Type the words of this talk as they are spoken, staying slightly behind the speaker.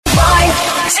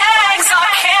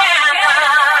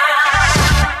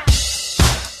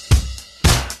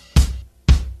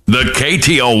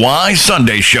KTOY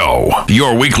Sunday Show,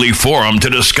 your weekly forum to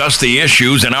discuss the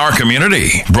issues in our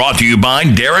community. Brought to you by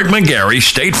Derek McGarry,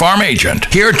 State Farm Agent.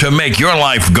 Here to make your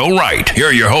life go right. Here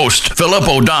are your hosts, Philip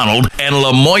O'Donnell and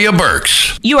Lamoya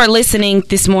Burks. You are listening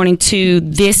this morning to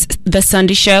The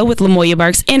Sunday Show with Lamoya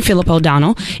Burks and Philip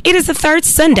O'Donnell. It is the third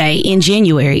Sunday in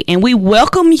January, and we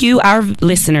welcome you, our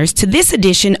listeners, to this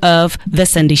edition of The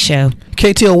Sunday Show.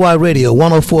 KTOY Radio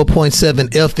 104.7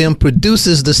 FM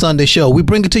produces The Sunday Show. We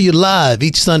bring it to you live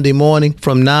each Sunday morning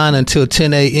from 9 until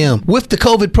 10 a.m. With the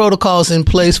COVID protocols in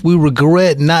place, we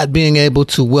regret not being able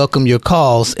to welcome your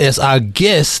calls as our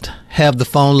guests have the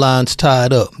phone lines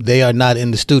tied up. They are not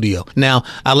in the studio. Now,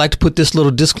 I'd like to put this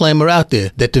little disclaimer out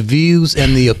there that the views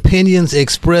and the opinions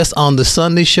expressed on the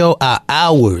Sunday Show are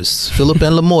ours, Philip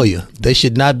and Lamoya. They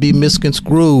should not be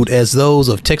misconstrued as those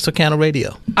of Texarkana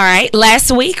Radio. All right. Last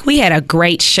week, we had a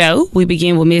great show. We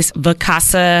began with Miss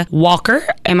Vakasa Walker.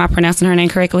 Am I pronouncing her name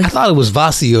correctly? I thought it was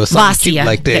Vasia or something cute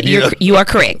like that. You are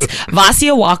correct.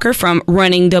 Vasia Walker from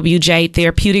Running WJ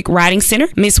Therapeutic Riding Center.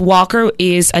 Miss Walker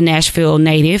is a Nashville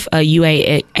native, a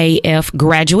UAAF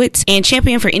graduate, and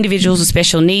champion for individuals with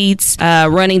special needs.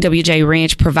 Running WJ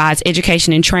Ranch provides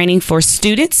education and training for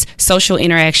students, social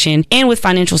interaction, and with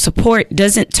financial support,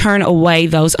 doesn't turn away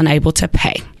those unable to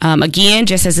pay. Again,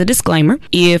 just as a disclaimer,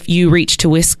 if you reach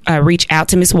out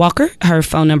to Miss Walker, her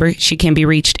phone number, she can be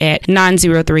reached at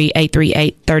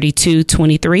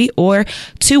 903-838-3223 or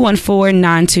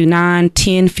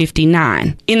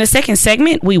 214-929-1059. In the second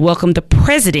segment, we welcome the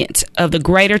president of the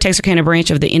Greater Texarkana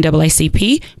branch of the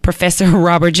NAACP, Professor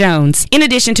Robert Jones. In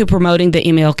addition to promoting the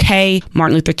MLK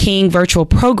Martin Luther King virtual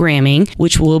programming,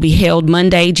 which will be held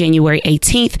Monday, January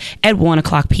 18th at 1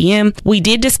 o'clock p.m., we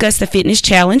did discuss the fitness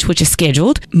challenge, which is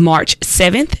scheduled March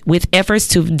 7th, with efforts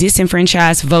to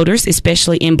disenfranchise voters,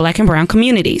 especially in Black and brown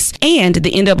communities. And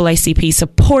the NAACP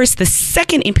supports the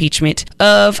second impeachment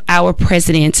of our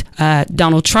president,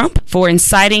 Donald Trump, for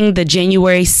inciting the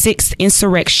January 6th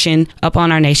insurrection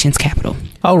upon our nation's capital.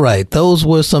 All right. Those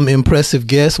were some impressive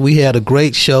guests. We had a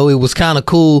great show. It was kind of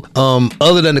cool.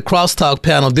 Other than the crosstalk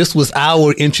panel, this was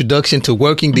our introduction to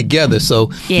working together.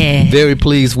 So yeah, very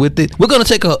pleased with it. We're going to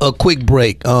take a quick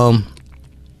break.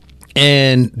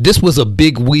 And this was a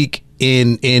big week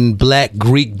in Black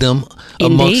Greekdom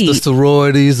amongst the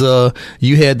sororities.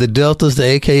 You had the Deltas, the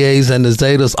AKAs, and the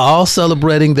Zetas all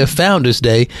celebrating their Founders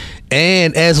Day.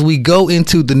 And as we go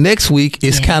into the next week,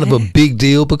 it's kind of a big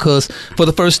deal because for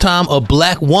the first time, a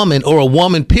Black woman or a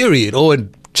woman, period, or a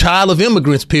child of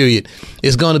immigrants, period,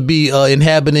 is going to be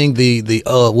inhabiting the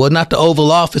not the Oval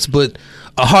Office, but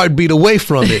a heartbeat away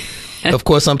from it. Of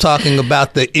course, I'm talking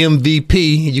about the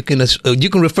MVP. You can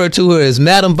refer to her as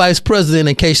Madam Vice President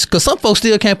in case, because some folks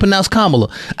still can't pronounce Kamala.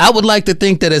 I would like to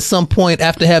think that at some point,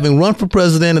 after having run for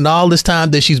president and all this time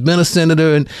that she's been a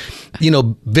senator and,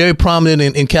 very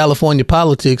prominent in California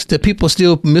politics, that people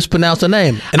still mispronounce her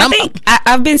name. And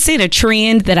I've been seeing a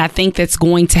trend that I think that's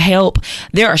going to help.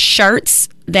 There are shirts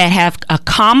that have a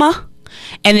comma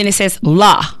and then it says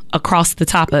 "la" across the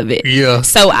top of it. Yeah.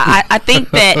 So I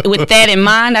think that with that in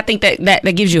mind, I think that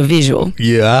gives you a visual.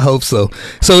 Yeah, I hope so.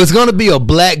 So it's going to be a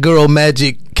Black Girl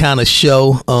Magic kind of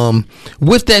show.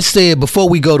 With that said, before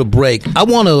we go to break, I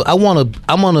want to,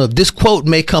 this quote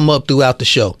may come up throughout the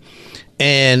show.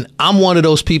 And I'm one of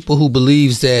those people who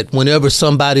believes that whenever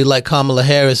somebody like Kamala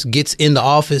Harris gets into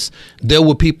office, there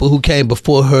were people who came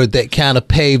before her that kind of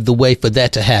paved the way for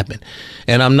that to happen.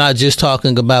 And I'm not just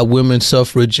talking about women's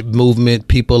suffrage movement,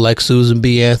 people like Susan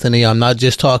B. Anthony. I'm not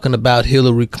just talking about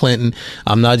Hillary Clinton.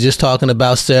 I'm not just talking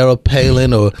about Sarah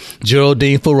Palin or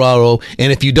Geraldine Ferraro.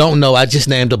 And if you don't know, I just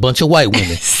named a bunch of white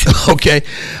women. Okay.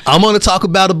 I'm going to talk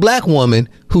about a Black woman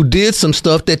who did some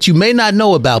stuff that you may not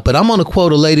know about, but I'm going to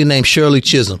quote a lady named Shirley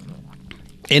Chisholm.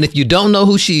 And if you don't know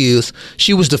who she is,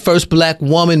 she was the first Black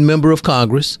woman member of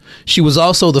Congress. She was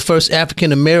also the first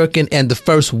African American and the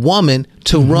first woman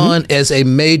to run as a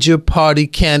major party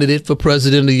candidate for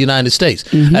president of the United States.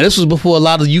 Now, this was before a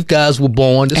lot of you guys were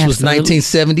born. This was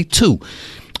 1972.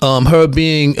 Her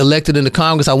being elected into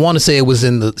Congress, I want to say it was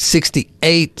in the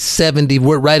 68, 70,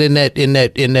 we're right in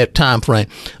that time frame.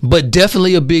 But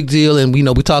definitely a big deal. And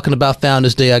we're talking about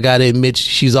Founders Day. I got to admit,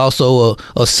 she's also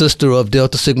a sister of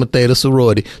Delta Sigma Theta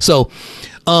sorority. So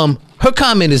her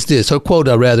comment is this, her quote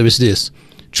is this: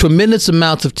 tremendous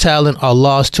amounts of talent are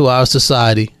lost to our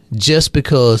society just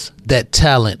because that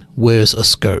talent wears a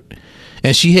skirt.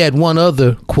 And she had one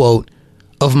other quote: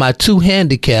 of my two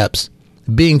handicaps,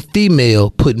 being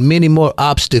female put many more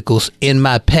obstacles in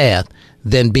my path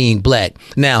than being Black.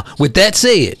 Now, with that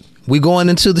said, we're going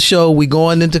into the show. We're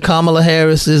going into Kamala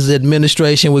Harris's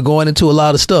administration. We're going into a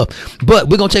lot of stuff. But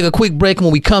we're going to take a quick break. And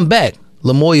when we come back,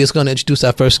 Lamoya is going to introduce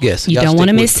our first guest. You don't want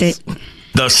to miss it.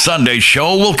 The Sunday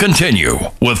Show will continue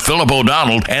with Philip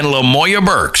O'Donnell and Lamoya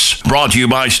Burks. Brought to you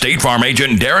by State Farm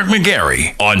agent Derek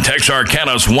McGarry on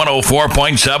Texarkana's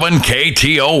 104.7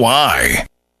 KTOY.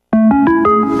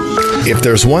 If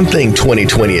there's one thing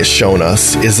 2020 has shown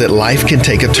us, is that life can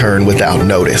take a turn without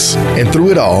notice. And through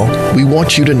it all, we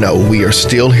want you to know we are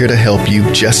still here to help you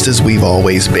just as we've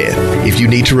always been. If you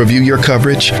need to review your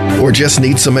coverage or just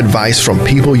need some advice from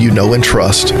people you know and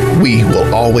trust, we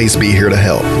will always be here to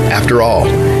help. After all,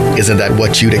 isn't that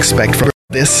what you'd expect from us?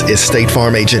 This is State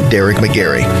Farm agent Derek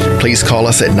McGarry. Please call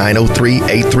us at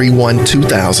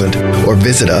 903-831-2000 or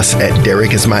visit us at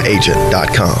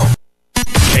derekismyagent.com.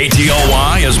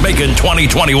 KTOY is making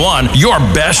 2021 your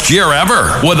best year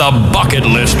ever with a bucket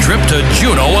list trip to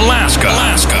Juneau, Alaska.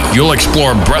 You'll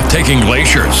explore breathtaking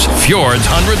glaciers, fjords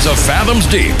hundreds of fathoms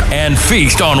deep, and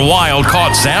feast on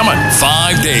wild-caught salmon.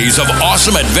 5 days of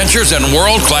awesome adventures and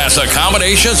world-class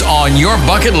accommodations on your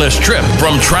bucket list trip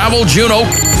from Travel Juneau.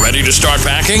 Ready to start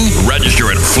packing? Register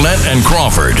at Flint and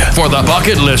Crawford for the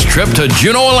bucket list trip to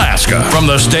Juneau, Alaska, from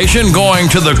the station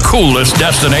going to the coolest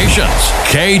destinations.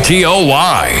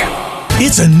 KTOY.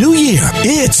 It's a new year.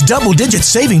 It's double-digit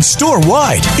savings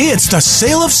store-wide. It's the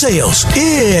sale of sales.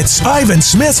 It's Ivan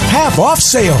Smith's half-off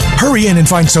sale. Hurry in and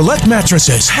find select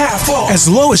mattresses half off, as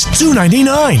low as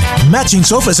 $2.99. Matching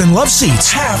sofas and love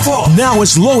seats half off, now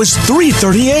as low as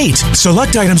 $3.38.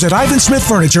 Select items at Ivan Smith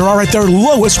Furniture are at their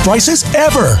lowest prices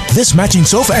ever. This matching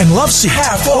sofa and love seat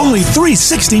half off, only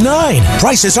 $3.69.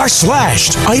 Prices are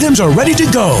slashed. Items are ready to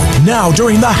go now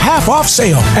during the half-off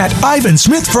sale at Ivan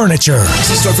Smith Furniture.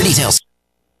 See store for details.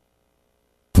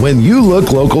 When you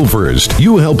look local first,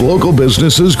 you help local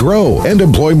businesses grow and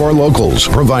employ more locals,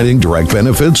 providing direct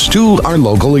benefits to our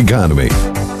local economy.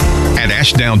 At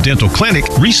Ashdown Dental Clinic,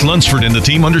 Reese Lunsford and the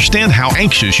team understand how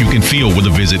anxious you can feel with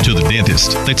a visit to the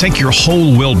dentist. They take your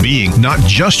whole well-being, not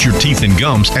just your teeth and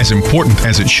gums, as important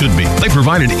as it should be. They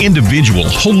provide an individual,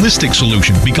 holistic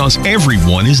solution because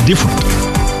everyone is different.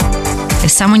 If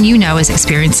someone you know is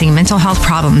experiencing mental health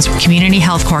problems, Community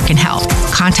Health Corps can help.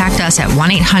 Contact us at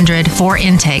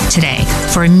 1-800-4INTAKE today.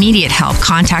 For immediate help,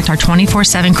 contact our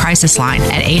 24/7 crisis line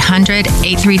at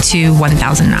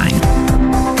 800-832-1009.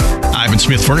 Ivan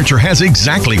Smith Furniture has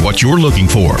exactly what you're looking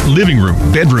for. Living room,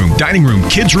 bedroom, dining room,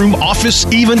 kids room, office,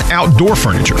 even outdoor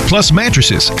furniture. Plus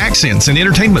mattresses, accents, and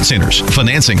entertainment centers.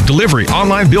 Financing, delivery,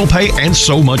 online bill pay, and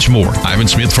so much more. Ivan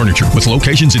Smith Furniture with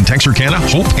locations in Texarkana,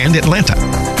 Hope, and Atlanta.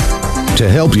 To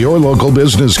help your local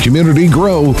business community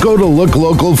grow, go to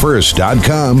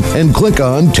looklocalfirst.com and click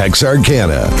on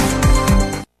Texarkana.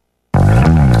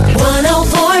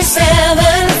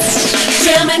 104.7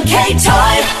 Jim and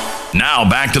K-Toy. Now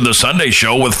back to the Sunday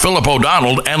Show with Philip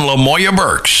O'Donnell and Lamoya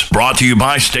Burks. Brought to you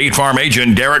by State Farm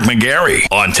agent Derek McGarry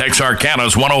on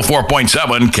Texarkana's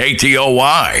 104.7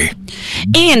 KTOY.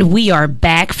 And we are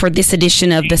back for this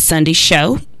edition of the Sunday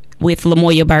Show with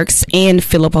Lamoya Burks and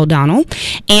Philip O'Donnell.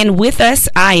 And with us,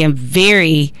 I am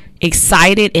very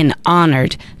excited and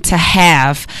honored to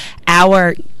have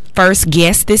our first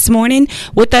guest this morning.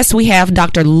 With us, we have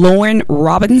Dr. Lauren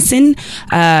Robinson,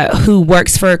 who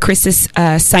works for Christus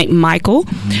St. Michael.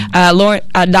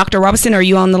 Dr. Robinson, are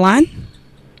you on the line?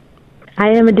 I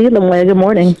am indeed, Lamoya. Good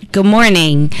morning. Good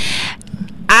morning.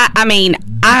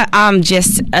 I'm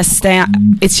just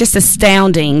it's just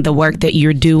astounding the work that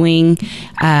you're doing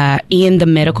in the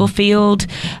medical field.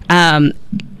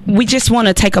 We just want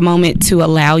to take a moment to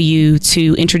allow you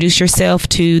to introduce yourself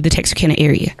to the Texarkana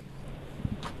area.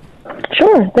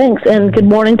 Sure, thanks, and good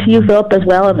morning to you, Philip, as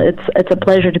well. It's a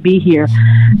pleasure to be here.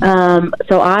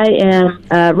 So I am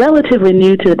relatively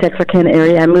new to the Texarkana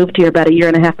area. I moved here about a year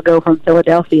and a half ago from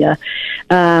Philadelphia.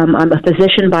 I'm a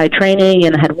physician by training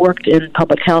and had worked in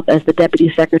public health as the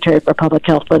Deputy Secretary for Public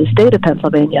Health for the state of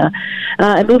Pennsylvania.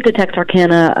 I moved to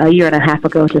Texarkana a year and a half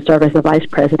ago to serve as the Vice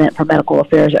President for Medical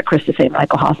Affairs at Christus St.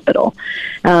 Michael Hospital.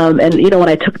 And, when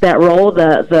I took that role,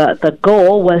 the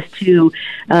goal was to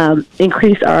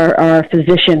increase our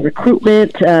physician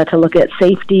recruitment, to look at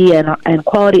safety and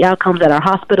quality outcomes at our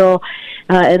hospital.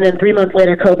 And then 3 months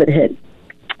later, COVID hit.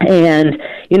 And,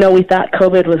 we thought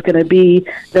COVID was going to be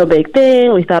no big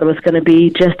thing. We thought it was going to be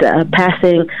just a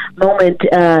passing moment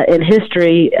in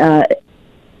history,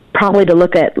 probably to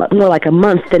look at more like a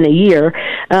month than a year.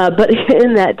 But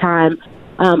in that time,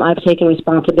 I've taken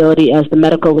responsibility as the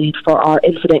medical lead for our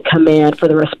incident command for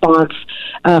the response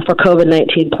for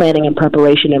COVID-19 planning and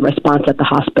preparation and response at the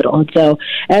hospital. And so,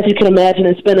 as you can imagine,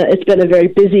 it's been a very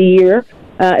busy year.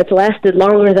 It's lasted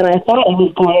longer than I thought it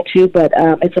was going to, but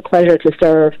it's a pleasure to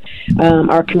serve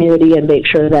our community and make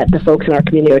sure that the folks in our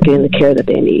community are getting the care that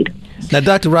they need. Now,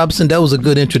 Dr. Robinson, that was a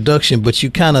good introduction, but you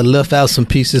kind of left out some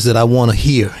pieces that I want to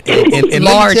hear. And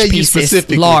large let me tell you pieces,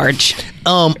 specifically, large.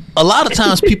 A lot of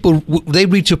times people, they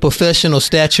reach a professional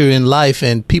stature in life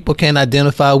and people can't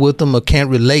identify with them or can't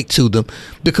relate to them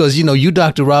because, you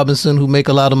Dr. Robinson, who make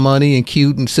a lot of money and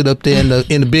cute and sit up there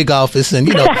in the big office.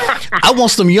 And, I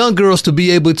want some young girls to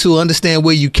be able to understand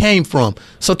where you came from.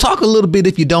 So talk a little bit,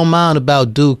 if you don't mind,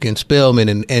 about Duke and Spelman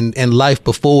and life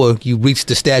before you reached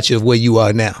the stature of where you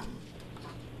are now.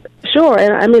 Sure,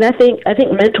 and I think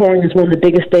mentoring is one of the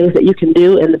biggest things that you can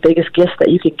do, and the biggest gifts that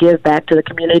you can give back to the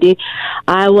community.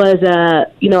 I was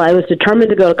determined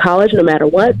to go to college no matter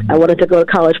what. I wanted to go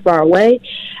to college far away,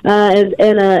 and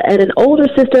an older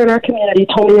sister in our community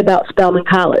told me about Spelman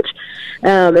College.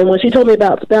 And when she told me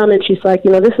about Spelman, she's like,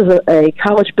 this is a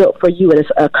college built for you. It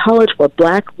is a college for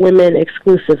black women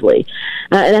exclusively.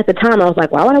 And at the time, I was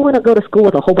like, why would I want to go to school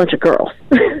with a whole bunch of girls?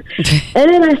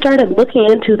 And then I started looking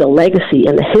into the legacy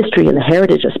and the history and the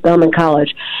heritage of Spelman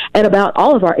College and about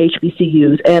all of our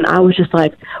HBCUs. And I was just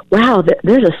like, wow,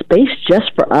 there's a space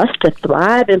just for us to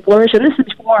thrive and flourish. And this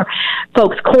is before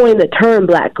folks coined the term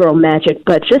Black Girl Magic,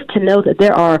 but just to know that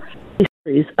there are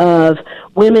histories of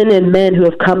women and men who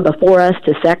have come before us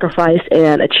to sacrifice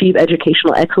and achieve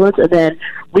educational excellence and then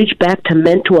reach back to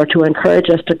mentor to encourage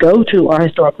us to go to our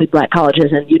historically black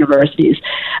colleges and universities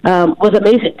was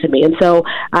amazing to me. And so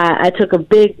I took a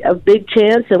big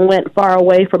chance and went far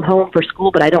away from home for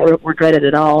school, but I don't regret it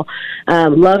at all.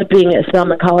 Loved being at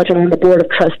Spelman College. I'm on the board of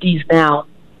trustees now.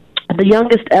 The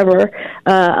youngest ever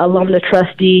alumna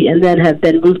trustee, and then have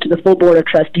been moved to the full board of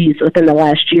trustees within the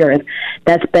last year, and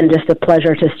that's been just a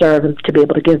pleasure to serve and to be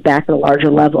able to give back at a larger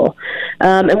level.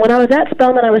 And when I was at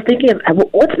Spelman, I was thinking,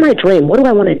 what's my dream? What do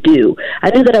I want to do? I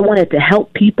knew that I wanted to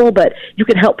help people, but you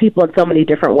can help people in so many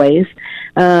different ways.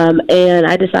 And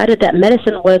I decided that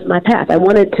medicine was my path. I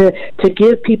wanted to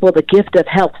give people the gift of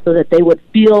health so that they would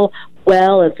feel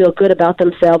well and feel good about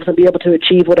themselves and be able to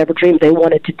achieve whatever dreams they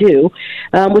wanted to do,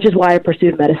 which is why I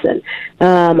pursued medicine.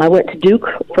 I went to Duke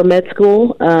for med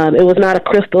school. It was not a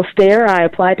crystal stair. I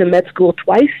applied to med school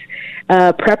twice.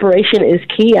 Preparation is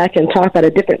key. I can talk at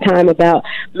a different time about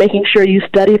making sure you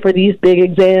study for these big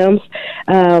exams.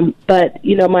 But,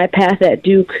 my path at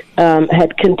Duke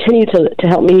had continued to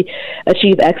help me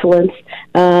achieve excellence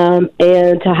and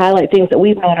to highlight things that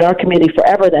we've known in our community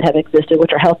forever that have existed,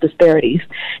 which are health disparities,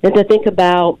 and to think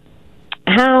about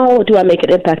how do I make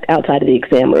an impact outside of the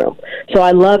exam room? So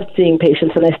I loved seeing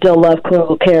patients, and I still love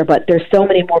clinical care, but there's so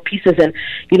many more pieces. And,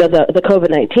 the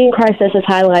COVID-19 crisis has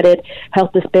highlighted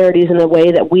health disparities in a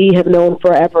way that we have known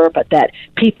forever, but that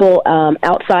people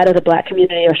outside of the black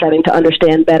community are starting to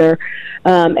understand better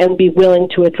and be willing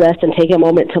to address and take a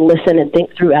moment to listen and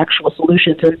think through actual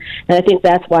solutions. And I think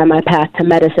that's why my path to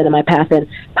medicine and my path in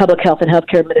public health and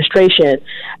healthcare administration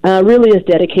really is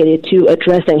dedicated to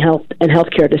addressing health and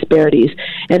healthcare disparities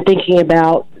and thinking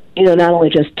about, not only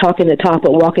just talking the talk,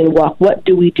 but walking the walk. What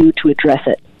do we do to address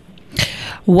it?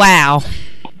 Wow.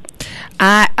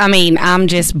 I mean, I'm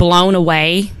just blown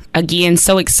away. Again,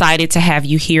 so excited to have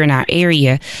you here in our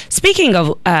area. Speaking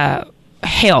of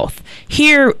health,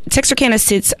 here Texarkana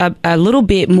sits a little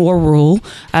bit more rural.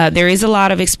 There is a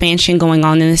lot of expansion going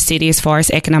on in the city as far as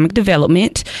economic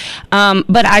development,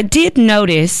 but I did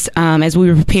notice as we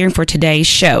were preparing for today's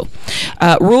show,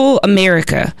 Rural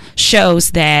America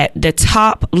shows that the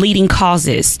top leading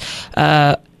causes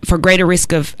for greater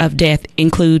risk of death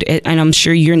include, and I'm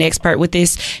sure you're an expert with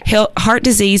this, heart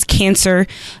disease, cancer,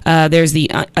 there's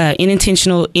the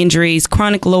unintentional injuries,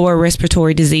 chronic lower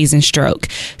respiratory disease, and stroke.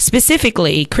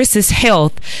 Specifically, Chris's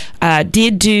Health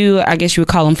did do, I guess you would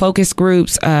call them focus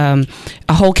groups, a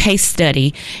whole case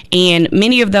study, and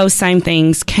many of those same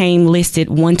things came listed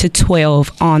 1 to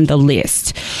 12 on the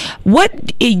list.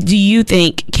 What do you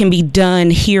think can be done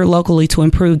here locally to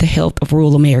improve the health of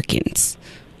rural Americans?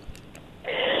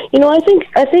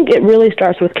 I think it really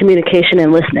starts with communication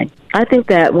and listening. I think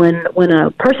that when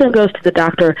a person goes to the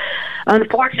doctor,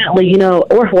 unfortunately,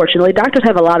 or fortunately, doctors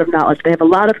have a lot of knowledge. They have a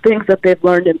lot of things that they've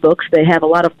learned in books. They have a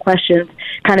lot of questions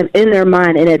kind of in their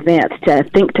mind in advance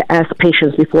to ask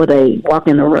patients before they walk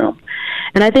in the room.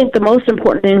 And I think the most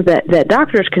important thing that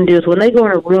doctors can do is when they go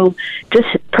in a room, just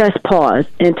press pause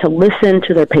and to listen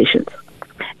to their patients.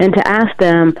 And to ask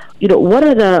them, what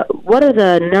are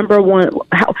the number one?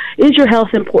 How is your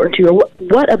health important to you? Or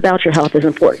what about your health is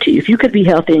important to you? If you could be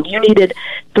healthy and you needed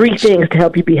 3 things to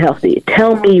help you be healthy,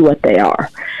 tell me what they are.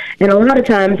 And a lot of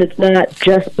times it's not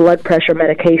just blood pressure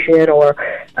medication or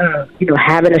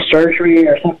having a surgery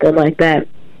or something like that.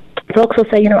 Folks will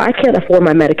say, I can't afford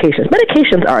my medications.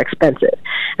 Medications are expensive.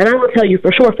 And I will tell you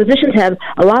for sure, physicians have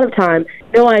a lot of time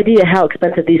no idea how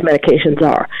expensive these medications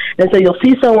are. And so you'll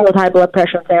see someone with high blood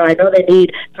pressure and say, I know they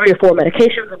need 3 or 4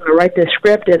 medications. I'm going to write this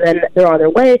script, and then they're on their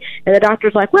way. And the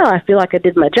doctor's like, well, I feel like I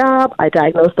did my job. I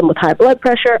diagnosed them with high blood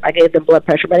pressure. I gave them blood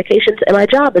pressure medications, and my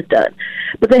job is done.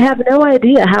 But they have no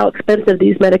idea how expensive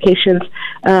these medications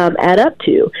add up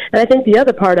to. And I think the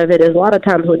other part of it is a lot of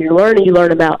times when you're learning, you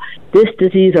learn about this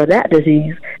disease or that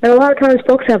disease. And a lot of times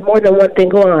folks have more than one thing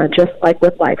going on, just like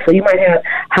with life. So you might have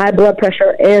high blood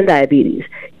pressure and diabetes.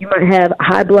 You might have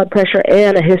high blood pressure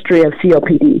and a history of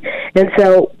COPD. And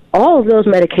so all of those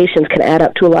medications can add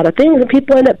up to a lot of things, and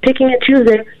people end up picking and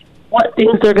choosing what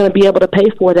things they're going to be able to pay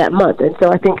for that month. And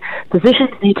so I think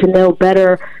physicians need to know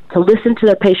better, to listen to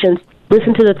their patients,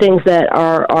 listen to the things that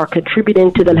are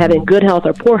contributing to them having good health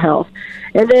or poor health,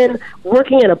 and then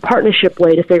working in a partnership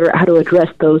way to figure out how to address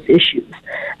those issues.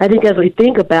 I think as we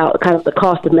think about kind of the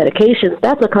cost of medications,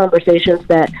 that's a conversation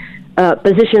that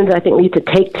physicians, I think, need to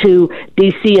take to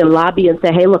D.C. and lobby and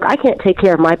say, hey, look, I can't take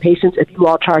care of my patients if you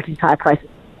all charge these high prices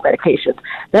for medications.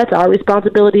 That's our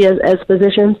responsibility as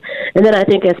physicians. And then I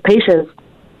think as patients,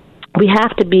 we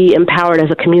have to be empowered as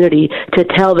a community to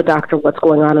tell the doctor what's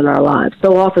going on in our lives.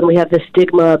 So often we have this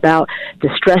stigma about the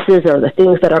stresses or the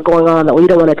things that are going on that we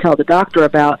don't want to tell the doctor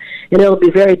about, and it'll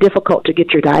be very difficult to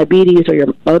get your diabetes or your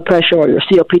blood pressure or your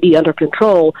COPD under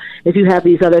control if you have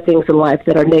these other things in life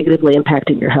that are negatively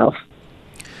impacting your health.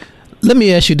 Let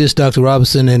me ask you this, Dr.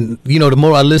 Robinson, and, you know, the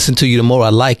more I listen to you, the more I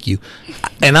like you.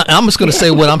 And I'm just going to say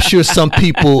what I'm sure some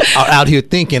people are out here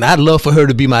thinking. I'd love for her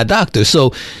to be my doctor.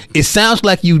 So it sounds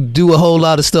like you do a whole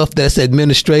lot of stuff that's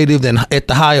administrative and at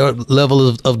the higher level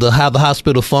of how the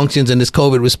hospital functions and this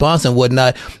COVID response and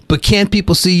whatnot. But can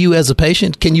people see you as a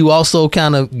patient? Can you also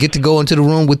kind of get to go into the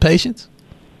room with patients?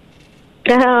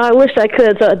 I wish I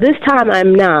could. So this time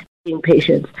I'm not seeing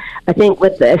patients. I think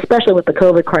especially with the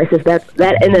COVID crisis,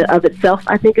 that in and of itself,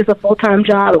 I think, is a full-time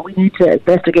job, and we need to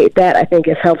investigate that. I think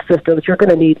as health systems, you're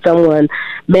going to need someone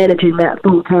managing that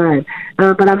full-time.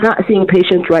 But I'm not seeing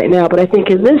patients right now. But I think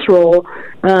in this role,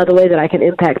 the way that I can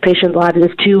impact patients' lives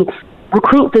is to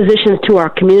recruit physicians to our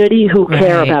community who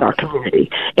care about our community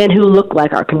and who look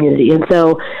like our community. And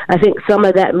so I think some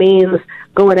of that means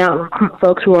going out and recruit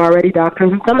folks who are already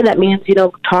doctors, and some of that means,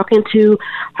 talking to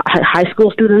high school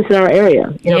students in our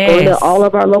area, going to all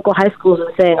of our local high schools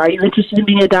and saying, are you interested in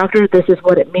being a doctor? This is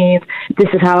what it means. This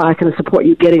is how I can support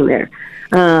you getting there.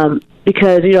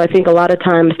 Because, I think a lot of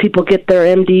times people get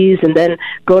their MDs and then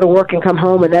go to work and come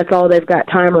home, and that's all they've got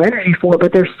time or energy for.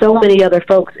 But there's so many other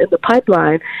folks in the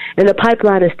pipeline, and the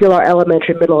pipeline is still our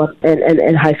elementary, middle,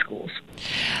 and high schools.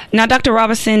 Now, Dr.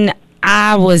 Robinson,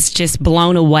 I was just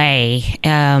blown away.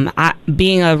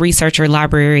 Being a researcher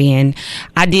librarian,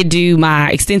 I did do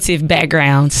my extensive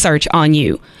background search on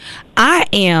you. I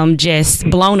am just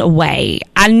blown away.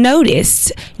 I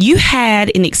noticed you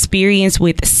had an experience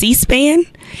with C-SPAN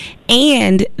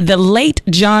and the late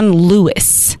John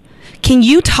Lewis. Can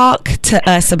you talk to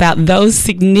us about those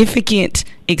significant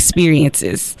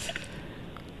experiences?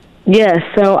 Yes.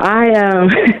 So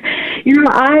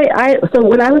so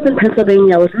when I was in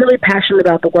Pennsylvania, I was really passionate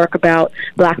about the work about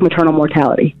Black maternal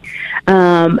mortality.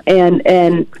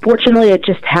 And fortunately, it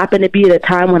just happened to be at a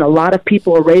time when a lot of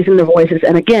people were raising their voices.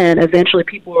 And again, eventually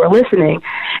people were listening.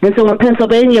 And so in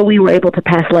Pennsylvania, we were able to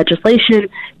pass legislation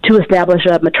to establish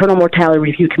a maternal mortality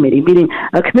review committee, meaning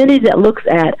a committee that looks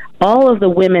at all of the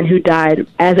women who died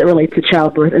as it relates to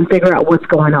childbirth and figure out what's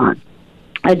going on.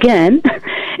 Again,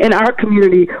 in our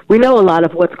community, we know a lot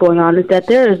of what's going on is that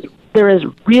there is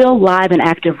real, live, and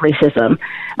active racism.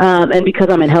 And because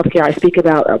I'm in healthcare, I speak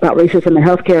about racism in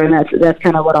healthcare, and that's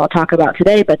kind of what I'll talk about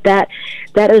today. But that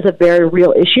is a very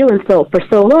real issue. And so for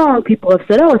so long, people have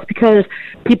said, oh, it's because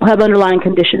people have underlying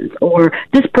conditions, or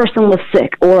this person was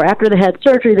sick, or after they had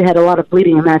surgery, they had a lot of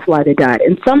bleeding, and that's why they died.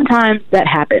 And sometimes that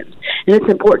happens, and it's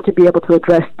important to be able to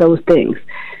address those things.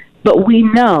 But we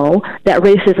know that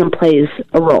racism plays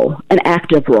a role, an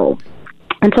active role.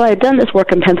 And so I had done this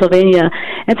work in Pennsylvania,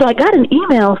 and so I got an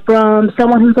email from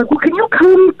someone who was like, well, can you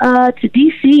come to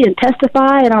D.C. and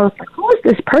testify? And I was like, who is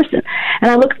this person?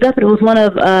 And I looked it up, and it was one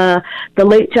of the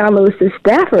late John Lewis's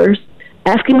staffers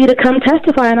asking me to come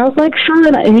testify. And I was like,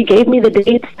 sure. And he gave me the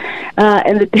dates,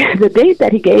 and the date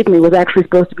that he gave me was actually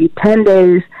supposed to be 10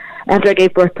 days after I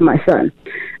gave birth to my son.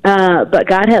 But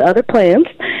God had other plans,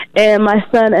 and my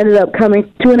son ended up coming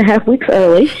 2.5 weeks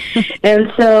early.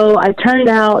 And so I turned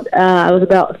out, I was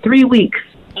about 3 weeks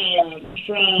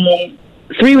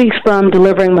from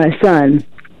delivering my son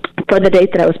for the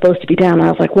date that I was supposed to be down. I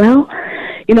was like, well,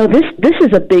 this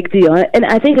is a big deal. And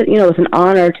I think, it's an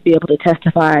honor to be able to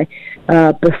testify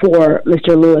before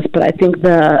Mr. Lewis, but I think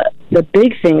the the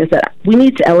big thing is that we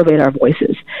need to elevate our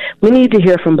voices. We need to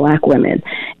hear from Black women,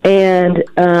 and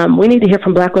we need to hear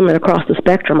from Black women across the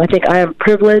spectrum. I think I am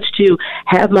privileged to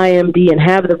have my MD and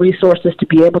have the resources to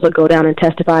be able to go down and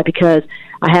testify, because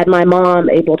I had my mom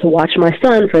able to watch my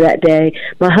son for that day.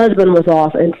 My husband was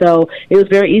off, and so it was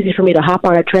very easy for me to hop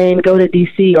on a train, go to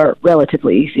D.C., or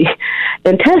relatively easy,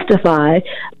 and testify.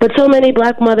 But so many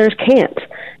Black mothers can't.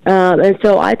 And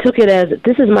so I took it as,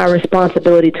 this is my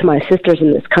responsibility to my sisters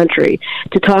in this country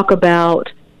to talk about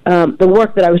the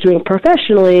work that I was doing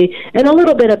professionally, and a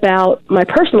little bit about my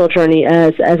personal journey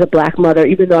as a Black mother,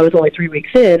 even though I was only 3 weeks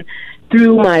in.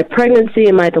 Through my pregnancy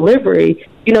and my delivery,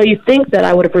 you think that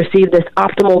I would have received this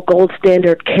optimal gold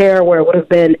standard care where it would have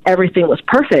been everything was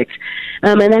perfect.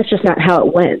 And that's just not how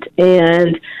it went.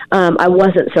 And I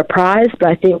wasn't surprised, but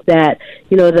I think that,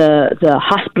 the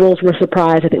hospitals were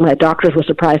surprised. I think my doctors were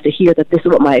surprised to hear that this is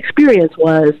what my experience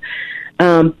was,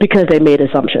 because they made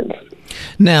assumptions.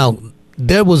 Now,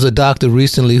 there was a doctor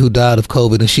recently who died of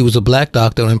COVID, and she was a Black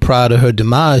doctor, and prior to her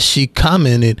demise, she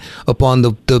commented upon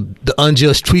the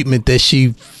unjust treatment that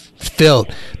she felt,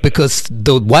 because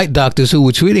the white doctors who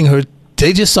were treating her,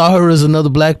 they just saw her as another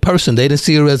Black person. They didn't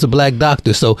see her as a Black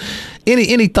doctor. So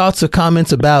any thoughts or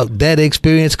comments about that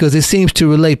experience? Because it seems to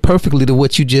relate perfectly to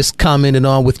what you just commented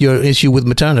on with your issue with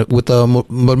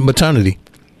maternity.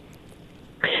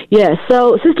 Yeah,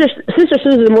 so Sister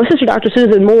Dr.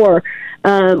 Susan Moore,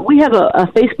 we have a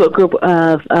Facebook group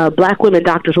of Black women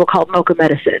doctors. We're called Mocha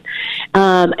Medicine.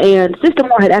 And Sister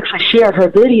Moore had actually shared her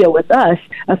video with us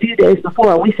a few days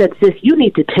before. And we said, sis, you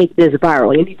need to take this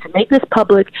viral. You need to make this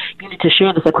public. You need to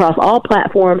share this across all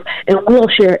platforms. And we'll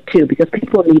share it too, because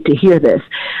people need to hear this.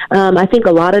 I think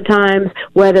a lot of times,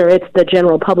 whether it's the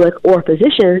general public or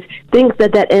physicians, think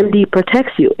that MD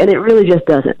protects you. And it really just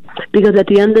doesn't. Because at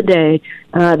the end of the day,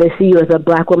 they see you as a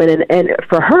Black woman. And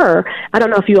for her, I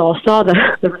don't know if you all saw the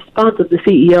response of the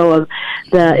CEO of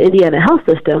the Indiana Health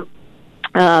System,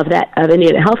 of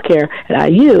Indiana Healthcare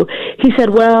at IU. He said,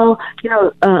 well,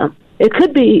 it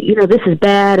could be, this is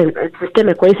bad, and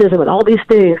systemic racism and all these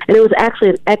things. And it was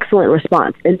actually an excellent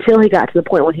response until he got to the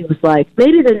point when he was like,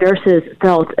 maybe the nurses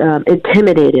felt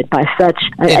intimidated by such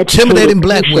intimidating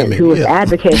Black women who was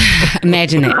advocating.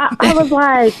 Imagine it. I was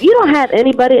like, you don't have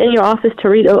anybody in your office to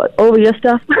read over your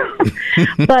stuff.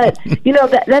 But,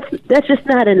 that's just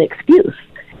not an excuse.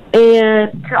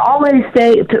 And to always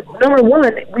say, number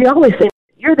one, we always say,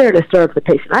 you're there to serve the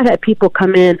patient. I've had people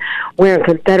come in wearing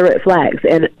Confederate flags,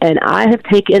 and I have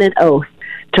taken an oath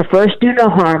to first do no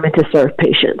harm and to serve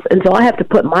patients. And so I have to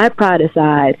put my pride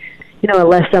aside,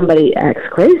 unless somebody acts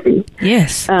crazy.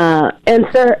 Yes. And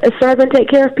serve and take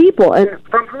care of people. And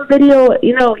from her video,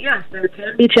 yes, there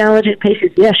can be challenging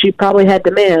patients. Yes, she probably had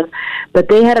demands, but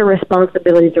they had a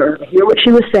responsibility to hear what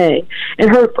she was saying. And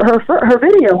her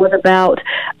video was about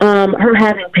her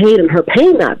having pain and her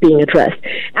pain not being addressed.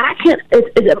 And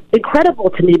it's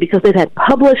incredible to me, because they've had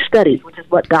published studies, which is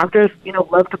what doctors,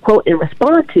 love to quote and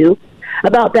respond to,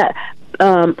 about that.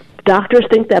 Doctors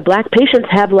think that Black patients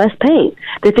have less pain.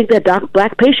 They think that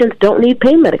Black patients don't need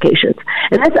pain medications.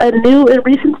 And that's a new and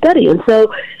recent study. And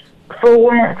so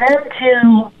for them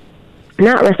to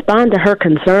not respond to her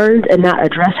concerns and not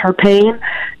address her pain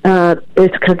is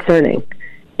concerning,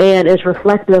 and is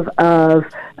reflective of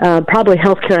probably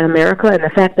healthcare in America and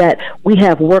the fact that we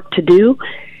have work to do.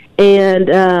 And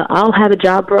I'll have a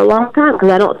job for a long time, because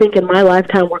I don't think in my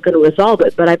lifetime we're going to resolve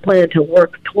it, but I plan to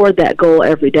work toward that goal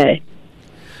every day.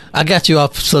 I got you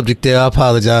off subject there. I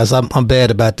apologize. I'm bad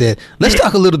about that. Let's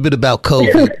talk a little bit about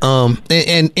COVID.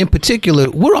 And in particular,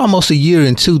 we're almost a year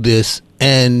into this,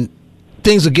 and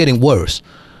things are getting worse.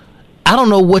 I don't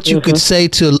know what you could say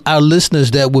to our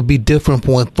listeners that would be different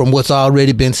from what's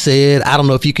already been said. I don't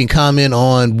know if you can comment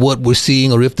on what we're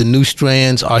seeing or if the new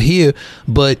strands are here,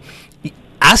 but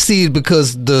I see it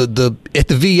because at the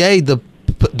VA,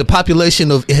 the population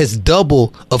has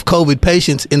doubled of COVID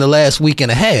patients in the last week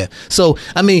and a half. So,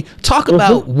 talk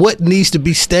about what needs to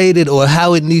be stated, or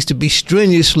how it needs to be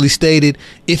strenuously stated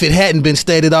if it hadn't been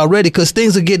stated already, because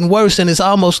things are getting worse, and it's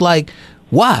almost like,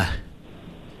 why?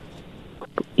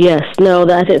 Yes, no,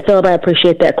 Philip, I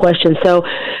appreciate that question. So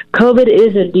COVID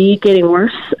is indeed getting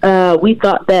worse. We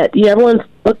thought that everyone's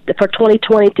looked for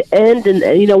 2020 to end,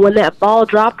 and when that ball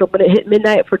dropped, or when it hit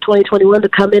midnight, for 2021 to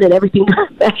come in and everything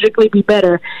magically be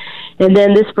better. And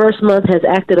then this first month has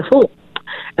acted a fool.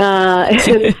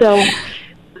 And so,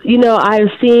 I've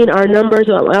seen our numbers.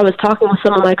 I was talking with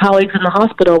some of my colleagues in the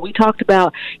hospital. We talked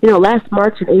about, last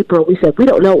March and April, we said, we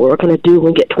don't know what we're going to do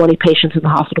when we get 20 patients in the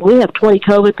hospital. We have 20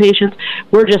 COVID patients.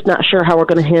 We're just not sure how we're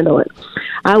going to handle it.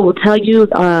 I will tell you,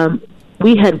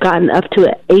 we had gotten up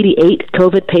to 88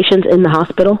 COVID patients in the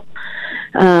hospital.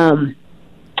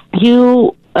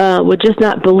 you would just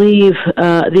not believe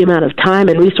the amount of time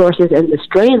and resources and the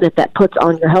strain that puts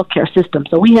on your healthcare system.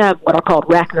 So we have what are called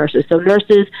RAC nurses, so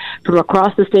nurses from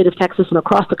across the state of Texas and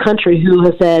across the country who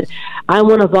have said, I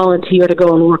want to volunteer to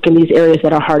go and work in these areas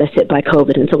that are hardest hit by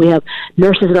COVID. And so we have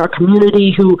nurses in our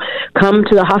community who come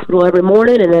to the hospital every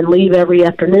morning and then leave every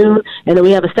afternoon. And then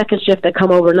we have a second shift that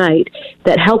come overnight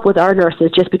that help with our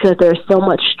nurses just because there's so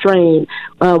much strain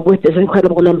with this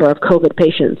incredible number of COVID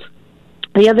patients.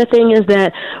 The other thing is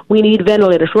that we need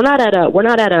ventilators. We're not at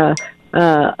a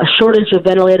shortage of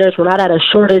ventilators. We're not at a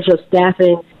shortage of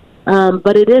staffing.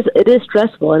 But it is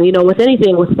stressful. And, with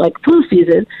anything with like flu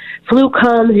season, flu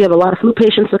comes, you have a lot of flu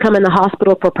patients that come in the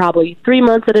hospital for probably 3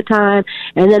 months at a time,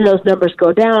 and then those numbers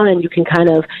go down and you can kind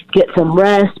of get some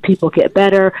rest, people get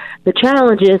better. The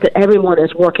challenge is that everyone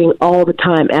is working all the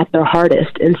time at their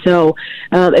hardest, and so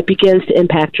it begins to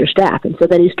impact your staff. And so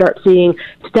then you start seeing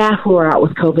staff who are out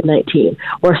with COVID-19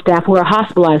 or staff who are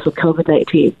hospitalized with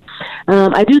COVID-19.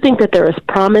 I do think that there is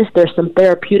promise. There's some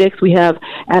therapeutics we have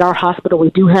at our hospital.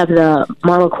 We do have the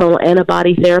monoclonal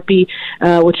antibody therapy,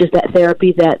 which is that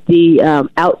therapy that the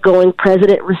outgoing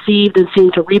president received and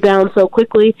seemed to rebound so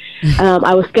quickly.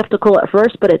 I was skeptical at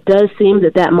first, but it does seem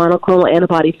that monoclonal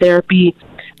antibody therapy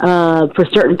for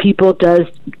certain people does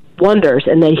wonders,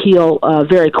 and they heal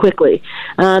very quickly.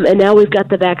 And now we've got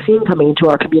the vaccine coming into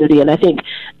our community, and I think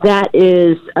that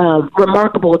is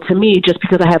remarkable to me just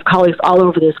because I have colleagues all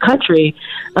over this country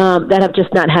that have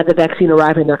just not had the vaccine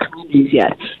arrive in their communities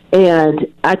yet.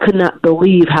 And I could not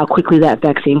believe how quickly that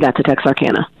vaccine got to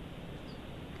Texarkana.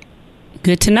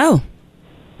 Good to know.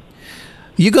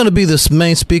 You're going to be the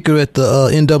main speaker at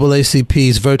the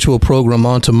NAACP's virtual program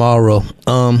on tomorrow.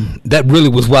 That really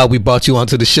was why we brought you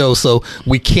onto the show, so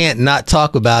we can't not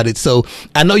talk about it. So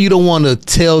I know you don't want to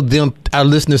tell our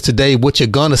listeners today, what you're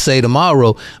going to say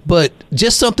tomorrow, but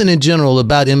just something in general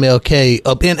about MLK.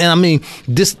 And I mean,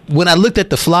 when I looked at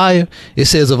the flyer, it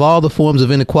says of all the forms of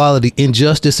inequality,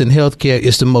 injustice in healthcare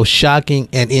is the most shocking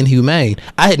and inhumane.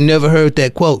 I had never heard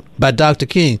that quote by Dr.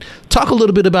 King. Talk a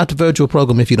little bit about the virtual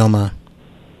program, if you don't mind.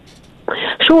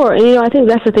 Sure. And, I think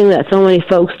that's the thing that so many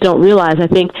folks don't realize. I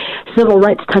think civil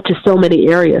rights touches so many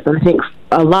areas. And I think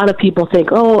a lot of people think,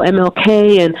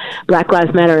 MLK and Black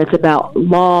Lives Matter, it's about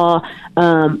law,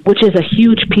 which is a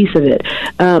huge piece of it.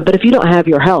 But if you don't have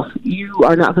your health, you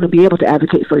are not going to be able to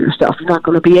advocate for yourself. You're not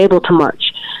going to be able to march.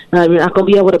 You're not going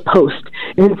to be able to post.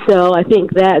 And so I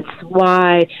think that's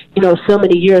why, so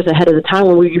many years ahead of the time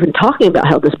when we were even talking about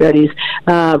health disparities,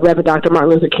 Reverend Dr. Martin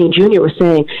Luther King Jr. was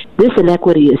saying this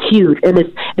inequity is huge. And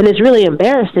it's really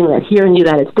embarrassing that here in the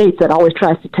United States that always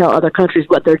tries to tell other countries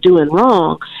what they're doing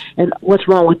wrong and what's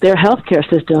wrong with their healthcare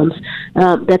systems,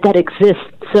 that exists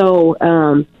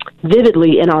so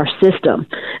vividly in our system.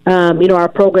 Our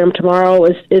program tomorrow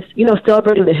is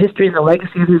celebrating the history and the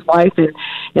legacy of his life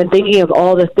and thinking of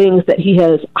all the things that he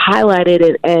has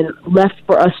highlighted and left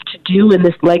for us to do in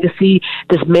this legacy,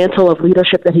 this mantle of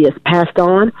leadership that he has passed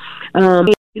on.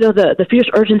 The fierce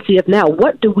urgency of now,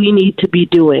 what do we need to be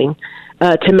doing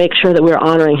to make sure that we're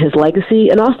honoring his legacy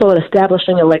and also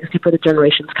establishing a legacy for the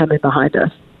generations coming behind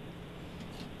us?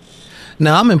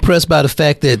 Now, I'm impressed by the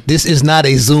fact that this is not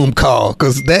a Zoom call,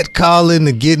 because that calling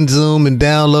and getting Zoom and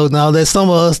download and all that, some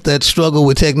of us that struggle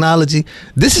with technology,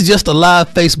 this is just a live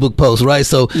Facebook post, right?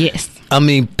 So, yes. I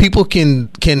mean, people can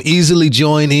easily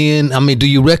join in. I mean, do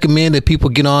you recommend that people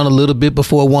get on a little bit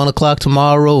before 1 o'clock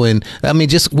tomorrow? And I mean,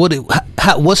 just what's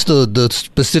the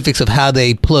specifics of how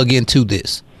they plug into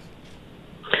this?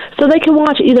 So they can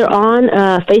watch either on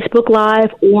Facebook Live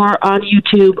or on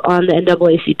YouTube on the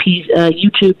NAACP's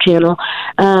YouTube channel.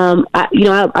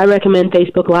 I recommend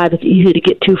Facebook Live. It's easy to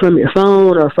get to from your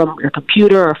phone or from your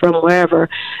computer or from wherever.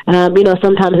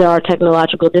 Sometimes there are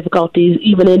technological difficulties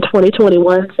even in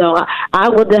 2021. So I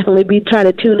will definitely be trying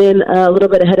to tune in a little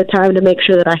bit ahead of time to make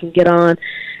sure that I can get on.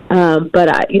 But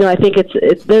I think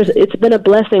it's been a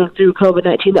blessing through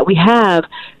COVID-19 that we have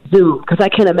Zoom, because I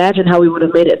can't imagine how we would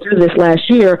have made it through this last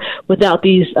year without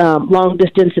these long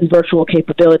distance and virtual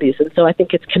capabilities. And so I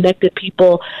think it's connected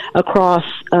people across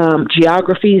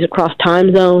geographies, across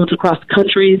time zones, across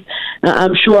countries.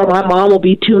 I'm sure my mom will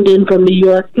be tuned in from New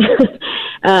York.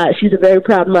 She's a very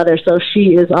proud mother, so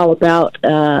she is all about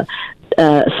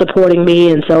supporting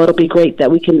me, and so it'll be great that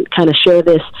we can kind of share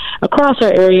this across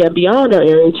our area and beyond our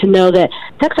area to know that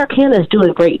Texarkana is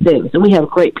doing great things, and we have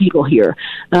great people here.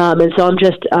 And so I'm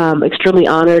just extremely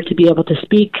honored to be able to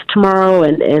speak tomorrow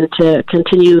and to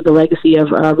continue the legacy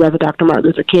of Reverend Dr. Martin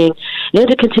Luther King and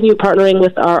to continue partnering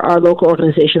with our local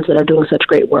organizations that are doing such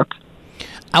great work.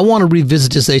 I want to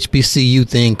revisit this HBCU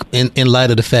thing in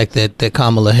light of the fact that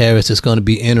Kamala Harris is going to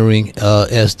be entering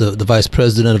as the vice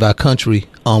president of our country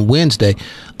on Wednesday.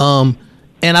 And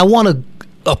I want to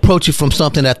approach it from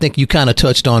something I think you kind of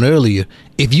touched on earlier.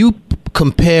 If you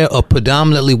compare a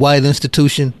predominantly white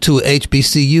institution to a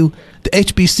HBCU, the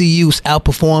HBCUs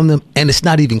outperform them, and it's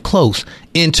not even close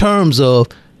in terms of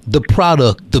the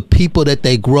product, the people that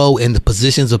they grow, and the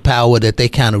positions of power that they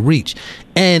kind of reach.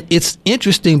 And it's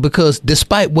interesting because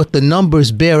despite what the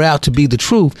numbers bear out to be the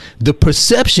truth, the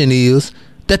perception is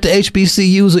that the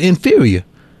HBCUs are inferior.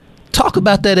 Talk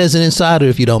about that as an insider,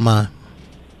 if you don't mind.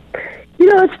 You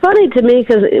know, it's funny to me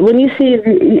because when you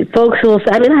see folks who will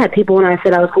say, I mean, I had people when I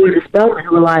said I was going to Spelman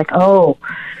who were like, oh,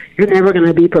 you're never going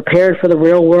to be prepared for the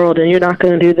real world and you're not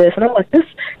going to do this. And I'm like, this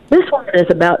woman is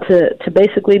about to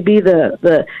basically be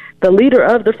the leader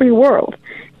of the free world.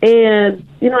 And,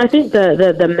 you know, I think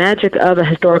the magic of a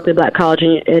historically black college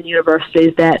and university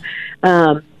is that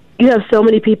you have so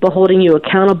many people holding you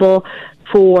accountable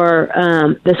for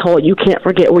this whole you can't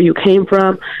forget where you came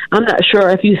from. I'm not sure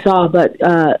if you saw, but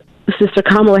Sister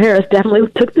Kamala Harris definitely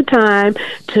took the time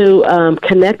to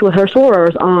connect with her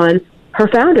sorors on her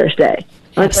Founders Day.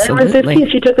 On January 15th,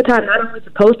 she took the time not only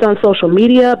to post on social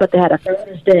media, but they had a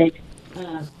Founders Day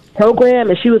program,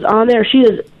 and she was on there. She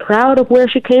is proud of where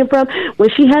she came from. When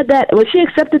she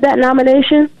accepted that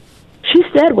nomination, she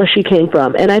said where she came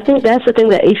from, and I think that's the thing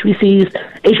that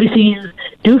HBCUs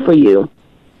do for you.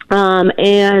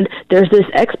 And there's this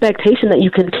expectation that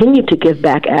you continue to give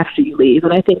back after you leave.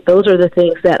 And I think those are the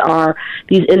things that are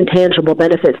these intangible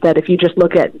benefits that if you just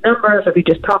look at numbers or if you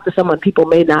just talk to someone, people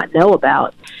may not know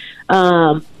about.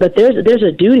 But there's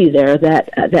a duty there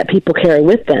that people carry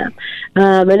with them.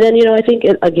 And then, you know, I think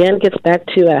it, again, gets back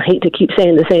to, I hate to keep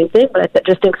saying the same thing, but I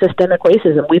just think systemic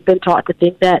racism. We've been taught to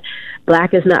think that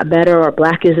black is not better or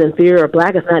black is inferior or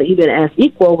black is not even as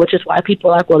equal, which is why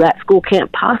people are like, well, that school can't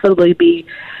possibly be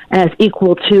as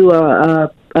equal to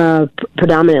a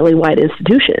predominantly white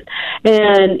institution.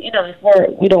 And, you know,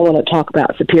 if we don't want to talk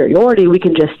about superiority, we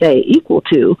can just say equal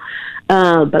to.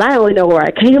 But I only know where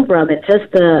I came from, and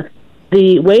just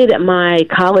the way that my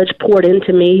college poured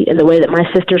into me and the way that my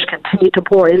sisters continue to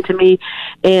pour into me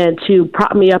and to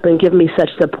prop me up and give me such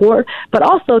support, but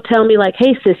also tell me like,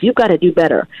 hey, sis, you've got to do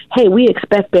better. Hey, we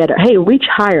expect better. Hey, reach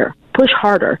higher, push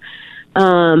harder.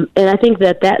 And I think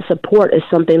that support is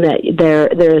something that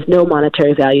there is no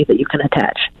monetary value that you can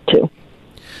attach to.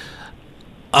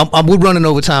 We're running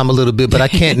over time a little bit, but I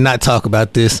can't not talk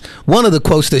about this. One of the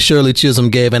quotes that Shirley Chisholm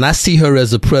gave, and I see her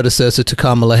as a predecessor to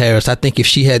Kamala Harris. I think if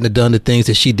she hadn't done the things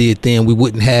that she did then, we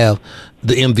wouldn't have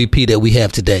the MVP that we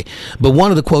have today. But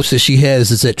one of the quotes that she has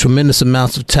is that tremendous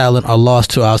amounts of talent are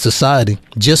lost to our society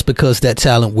just because that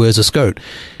talent wears a skirt.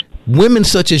 Women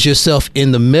such as yourself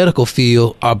in the medical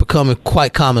field are becoming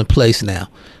quite commonplace now.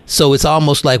 So it's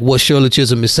almost like what Shirley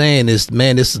Chisholm is saying is,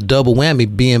 man, this is a double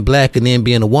whammy, being black and then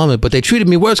being a woman. But they treated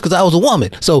me worse because I was a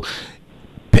woman. So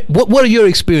what are your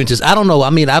experiences? I don't know. I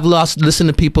mean, I've listened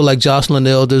to people like Jocelyn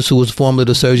Elders, who was formerly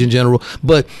the Surgeon General.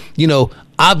 But, you know,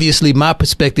 obviously my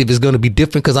perspective is going to be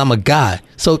different because I'm a guy.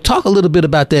 So talk a little bit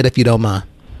about that if you don't mind.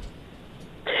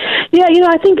 Yeah, you know,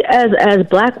 I think as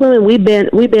black women, we band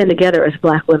together as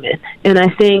black women, and I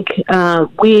think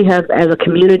we have, as a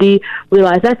community,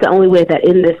 realized that's the only way that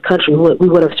in this country we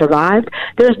would have survived.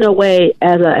 There's no way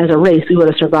as a race we would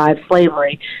have survived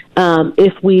slavery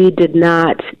if we did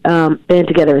not band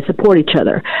together and support each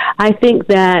other. I think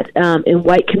that in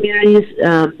white communities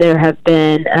there have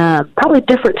been probably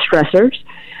different stressors.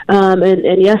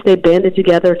 And yes, they banded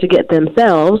together to get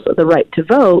themselves the right to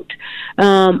vote,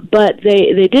 but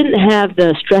they didn't have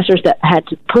the stressors that had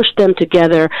to push them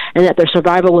together and that their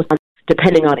survival was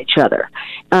depending on each other.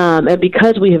 And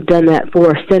because we have done that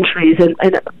for centuries,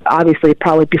 and obviously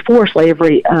probably before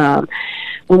slavery,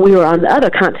 when we were on the other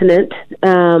continent,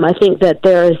 I think that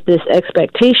there is this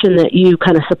expectation that you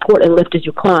kind of support and lift as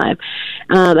you climb.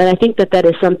 And I think that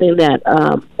is something that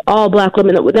all black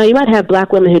women, now you might have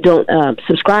black women who don't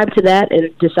subscribe to that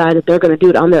and decide that they're going to do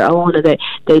it on their own or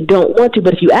they don't want to,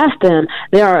 but if you ask them,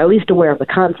 they are at least aware of the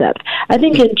concept. I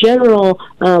think in general,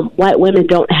 white women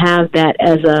don't have that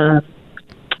as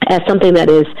something that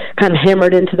is kind of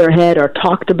hammered into their head or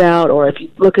talked about, or if you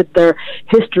look at their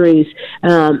histories,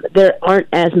 there aren't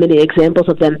as many examples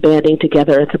of them banding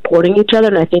together and supporting each other,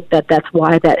 and I think that's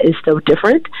why that is so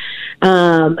different.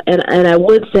 And I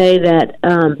would say that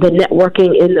the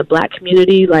networking in the black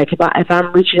community, like if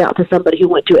I'm reaching out to somebody who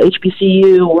went to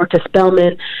HBCU or to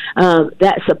Spelman,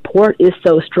 that support is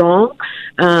so strong,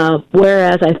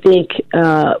 whereas I think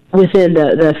within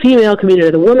the female community,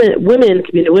 the women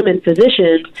community, women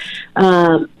physicians,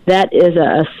 that is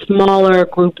a smaller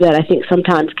group that I think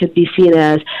sometimes could be seen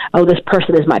as, oh, this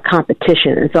person is my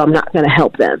competition, and so I'm not going to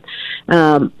help them.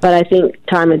 But I think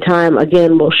time and time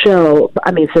again will show,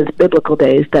 since biblical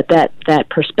days, that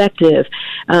perspective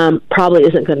probably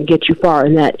isn't going to get you far,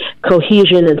 and that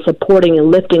cohesion and supporting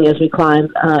and lifting as we climb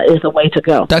is the way to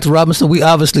go. Dr. Robinson, we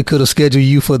obviously could have scheduled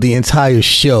you for the entire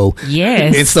show.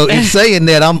 Yes. And so in saying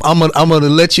that, I'm going to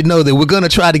let you know that we're going to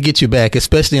try to get you back,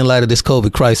 especially in light of this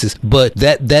COVID crisis. But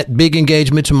that big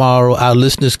engagement tomorrow, our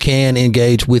listeners can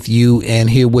engage with you and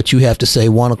hear what you have to say,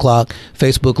 1 o'clock,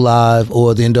 Facebook Live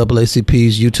or the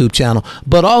NAACP's YouTube channel.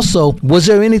 But also, was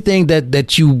there anything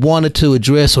that you wanted to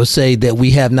address or say that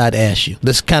we have not asked you?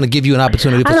 Let's kind of give you an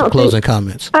opportunity for some closing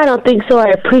comments. I don't think so. I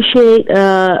appreciate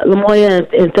Lamoya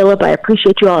and Philip. I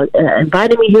appreciate you all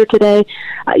inviting me here today.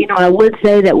 I would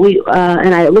say that we,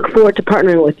 and I look forward to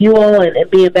partnering with you all and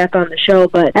being back on the show.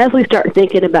 But as we start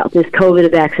thinking about this COVID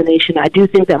vaccination, I do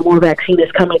think that more vaccine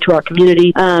is coming to our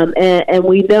community. And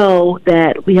we know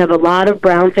that we have a lot of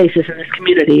brown faces in this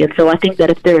community. And so I think that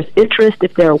if there's interest,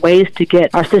 if there are ways to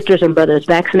get our sisters and brothers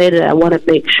vaccinated, I want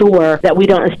to make sure that we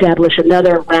don't establish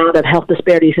another round of health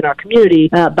disparities in our community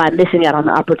by missing out on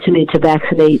the opportunity to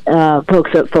vaccinate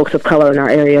folks of color in our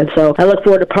area. And so I look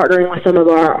forward to partnering with some of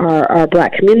our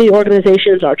Black community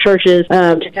organizations, our churches,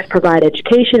 to just provide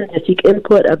education, to seek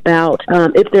input about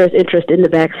if there's interest in the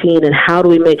vaccine and how do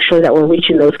we make sure that we're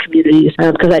reaching those communities,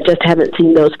 because I just haven't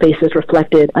seen those faces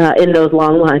reflected in those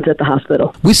long lines at the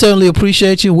hospital. We certainly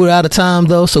appreciate you. We're out of time,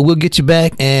 though, so we'll get you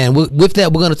back. And with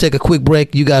that, we're going to take a quick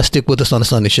break. You guys stick with us on The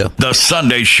Sunday Show. The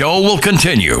Sunday Show will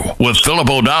continue with Philip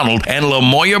O'Donnell and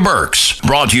Lamoya Burks.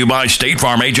 Brought to you by State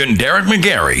Farm agent Derek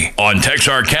McGarry on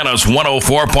Texarkana's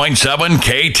 104.7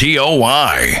 KTOY.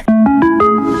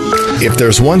 If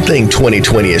there's one thing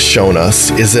 2020 has shown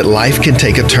us, is that life can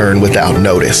take a turn without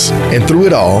notice. And through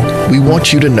it all, we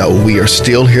want you to know we are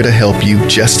still here to help you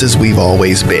just as we've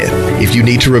always been. If you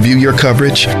need to review your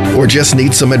coverage or just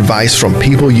need some advice from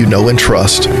people you know and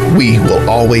trust, we will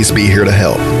always be here to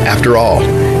help. After all,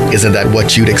 isn't that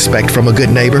what you'd expect from a good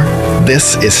neighbor?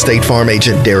 This is State Farm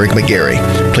agent Derek McGarry.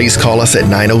 Please call us at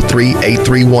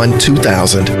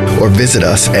 903-831-2000 or visit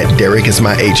us at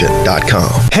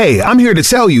derekismyagent.com. Hey, I'm here to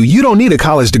tell you, you don't need a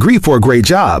college degree for a great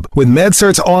job. With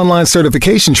MedCert's online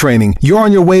certification training, you're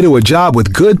on your way to a job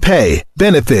with good pay,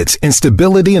 benefits, and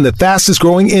stability in the fastest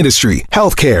growing industry,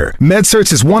 healthcare.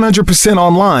 MedCert is 100%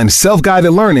 online,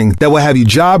 self-guided learning that will have you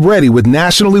job ready with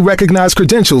nationally recognized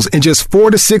credentials in just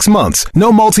 4 to 6 months.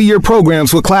 No multi-year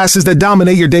programs with classes that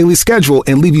dominate your daily schedule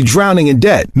and leave you drowning in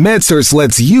debt. MedCert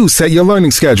lets you set your learning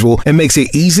schedule and makes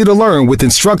it easy to learn with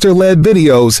instructor-led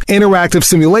videos, interactive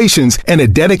simulations, and a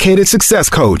dedicated success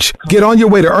coach. Get on your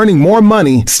way to earning more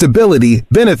money, stability,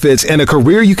 benefits, and a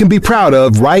career you can be proud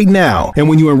of right now. And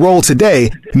when you enroll today,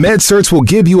 MedCerts will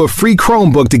give you a free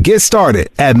Chromebook to get started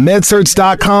at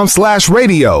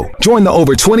medcerts.com/radio. Join the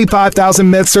over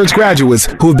 25,000 MedCerts graduates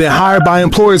who have been hired by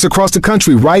employers across the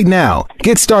country right now.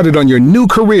 Get started on your new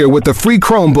career with the free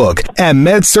Chromebook at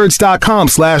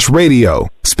medcerts.com/radio.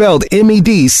 Spelled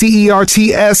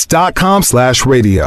MEDCERTS.com/radio.